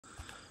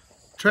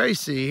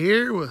Tracy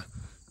here with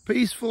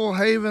Peaceful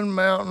Haven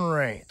Mountain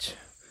Ranch.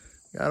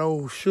 Got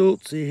old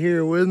Schultzy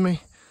here with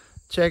me,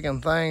 checking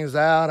things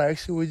out.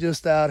 Actually, we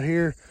just out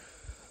here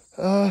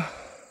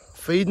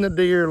feeding the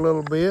deer a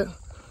little bit.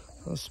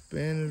 I'll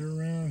spin it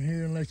around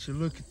here and let you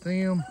look at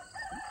them.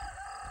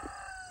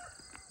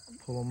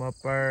 Pull them up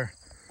there.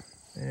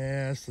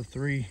 Yeah, that's the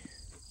three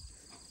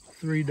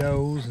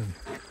does, and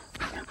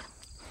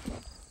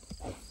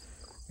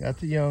got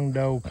the young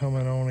doe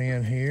coming on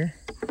in here.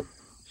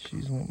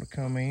 She's wanting to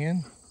come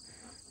in.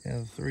 Yeah,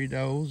 the 3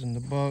 does and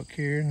the buck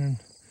here, and then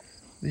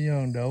the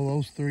young doe.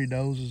 Those 3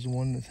 does is the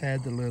one that's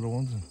had the little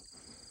ones.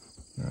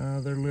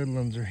 And their little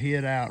ones are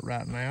hid out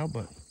right now,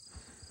 but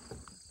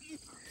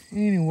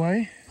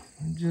anyway,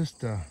 I'm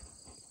just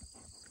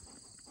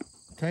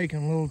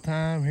taking a little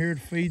time here to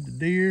feed the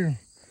deer.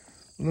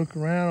 Look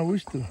around. I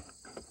wish to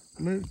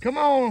come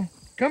on,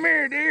 come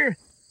here, deer.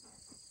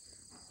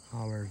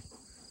 Holler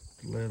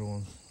at the little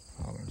ones.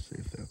 Holler and see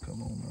if they'll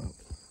come on up.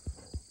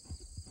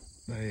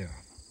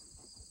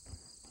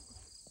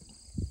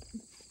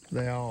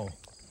 They all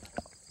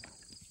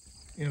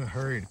in a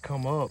hurry to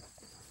come up.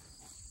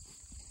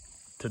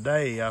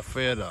 Today I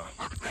fed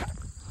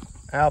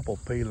apple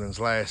peelings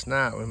last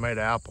night. We made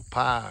an apple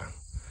pie,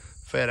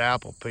 fed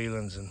apple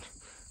peelings, and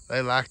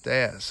they like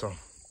that, so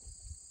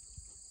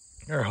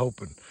they're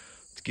hoping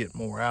to get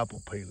more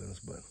apple peelings,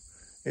 but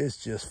it's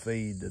just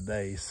feed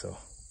today. So,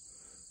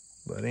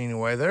 but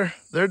anyway,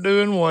 they're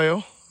doing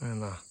well,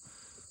 and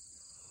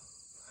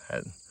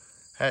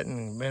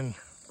hadn't been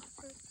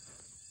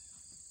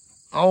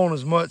on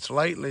as much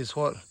lately as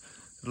what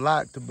I'd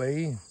like to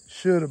be,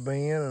 should have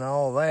been, and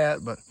all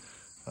that. But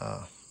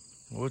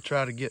we'll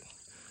trying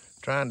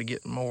to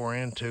get more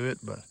into it.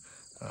 But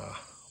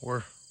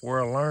we're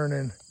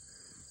learning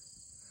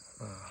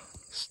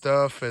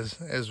stuff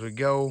as we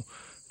go,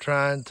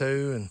 trying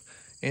to and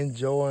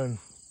enjoying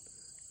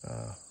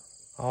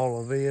all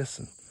of this.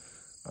 And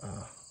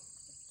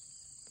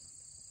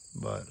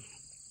but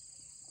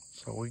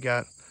so we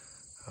got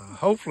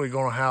hopefully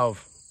we'll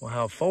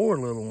have 4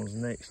 little ones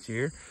next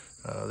year.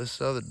 This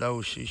other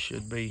doe, she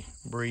should be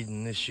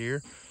breeding this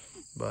year.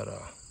 But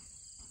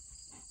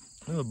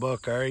the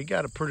buck there, he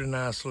got a pretty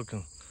nice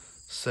looking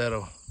set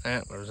of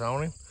antlers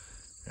on him,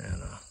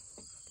 and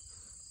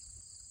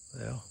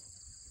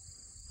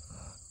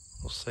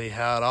we'll see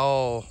how it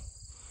all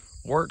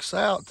works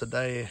out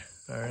today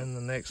or in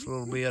the next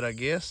little bit, I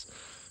guess.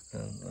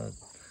 And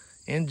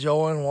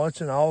enjoying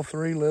watching all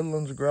 3 little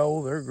ones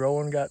grow. They're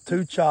growing. Got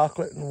 2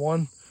 chocolate and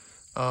 1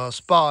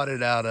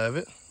 spotted out of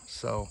it.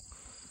 So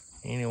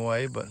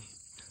anyway, but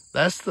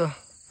that's the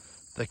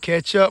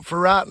catch up for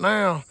right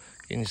now.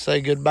 Can you say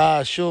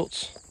goodbye,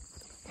 Schultz?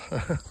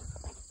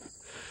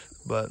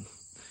 But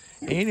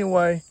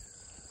anyway,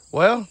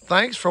 well,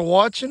 thanks for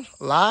watching.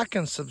 Like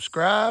and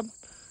subscribe,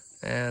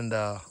 and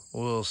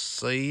we'll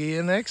see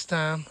you next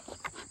time.